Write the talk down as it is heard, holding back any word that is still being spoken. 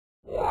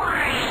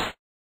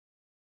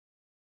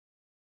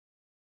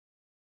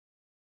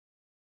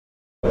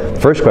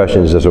The first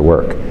question is, does it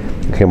work?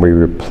 Can we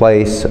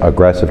replace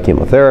aggressive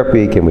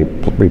chemotherapy? Can we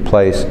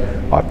replace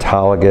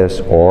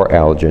autologous or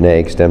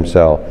allogeneic stem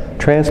cell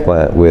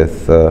transplant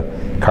with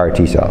CAR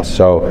T cells?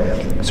 So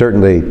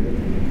certainly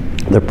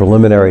the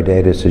preliminary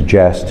data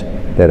suggest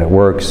that it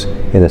works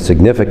in a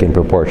significant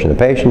proportion of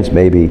patients,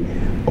 maybe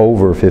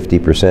over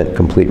 50%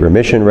 complete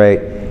remission rate,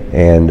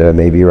 and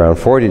maybe around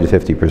 40 to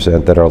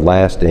 50% that are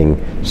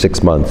lasting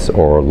 6 months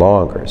or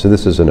longer. So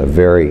this is in a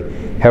very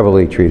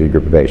heavily treated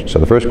group of patients. So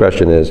the first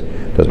question is,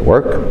 does it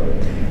work?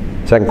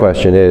 Second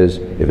question is,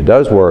 if it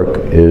does work,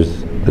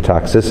 is the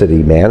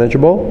toxicity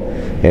manageable,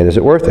 and is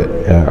it worth it?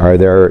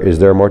 Is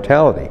there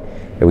mortality?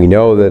 And we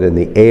know that in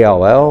the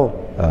ALL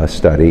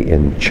study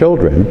in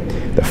children,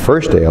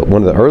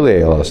 one of the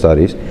early ALL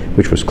studies,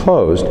 which was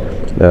closed,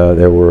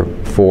 there were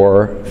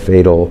 4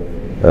 fatal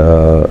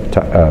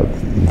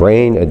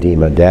brain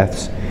edema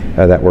deaths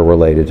that were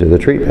related to the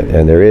treatment.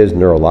 And there is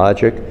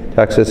neurologic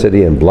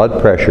toxicity and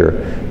blood pressure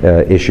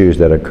issues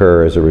that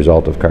occur as a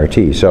result of CAR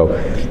T. So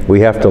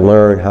we have to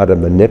learn how to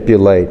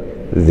manipulate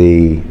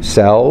the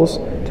cells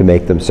to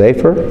make them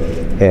safer,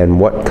 and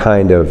what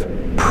kind of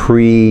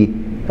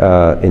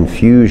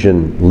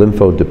pre-infusion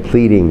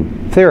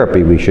lymphodepleting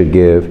therapy we should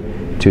give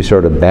to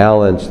sort of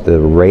balance the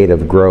rate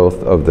of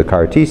growth of the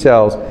CAR T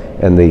cells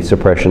and the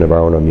suppression of our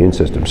own immune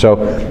system. So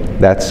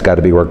that's got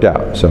to be worked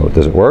out. So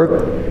does it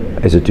work?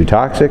 Is it too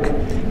toxic?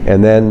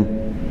 And then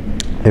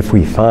if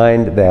we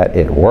find that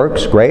it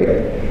works, great,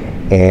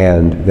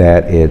 and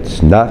that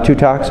it's not too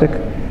toxic,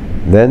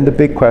 then the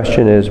big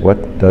question is,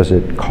 what does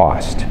it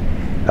cost?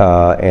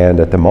 And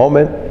at the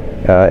moment,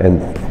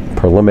 and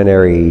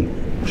preliminary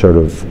sort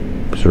of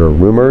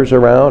rumors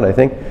around, I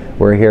think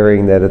we're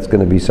hearing that it's going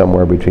to be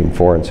somewhere between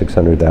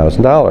 $400,000 and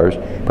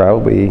 $600,000,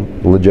 probably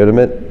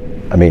legitimate.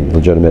 I mean,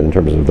 legitimate in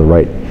terms of the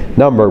right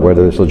number.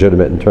 Whether it's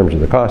legitimate in terms of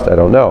the cost, I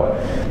don't know.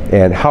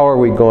 And how are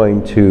we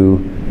going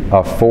to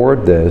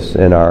afford this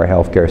in our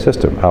healthcare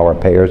system? How are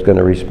payers going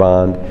to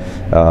respond?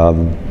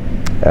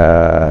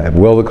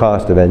 Will the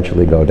cost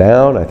eventually go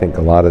down? I think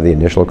a lot of the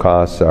initial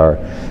costs are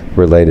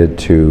related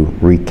to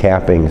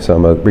recouping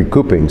some of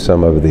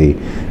the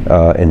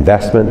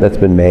investment that's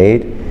been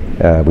made.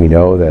 We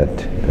know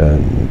that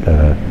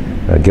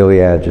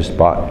Gilead just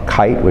bought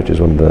Kite, which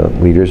is one of the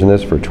leaders in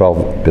this, for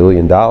 $12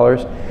 billion.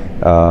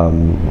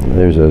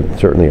 There's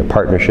certainly a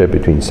partnership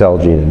between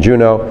Celgene and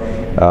Juno.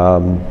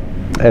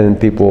 And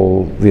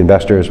the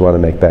investors want to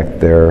make back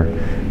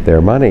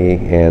their money,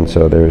 and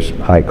so there's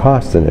high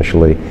costs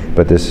initially,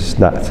 but this is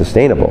not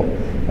sustainable,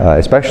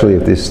 especially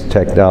if this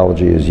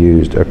technology is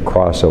used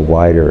across a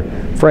wider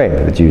frame.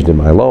 If it's used in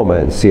myeloma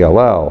and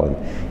CLL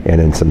and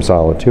in some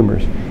solid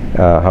tumors.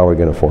 How are we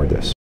going to afford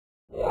this?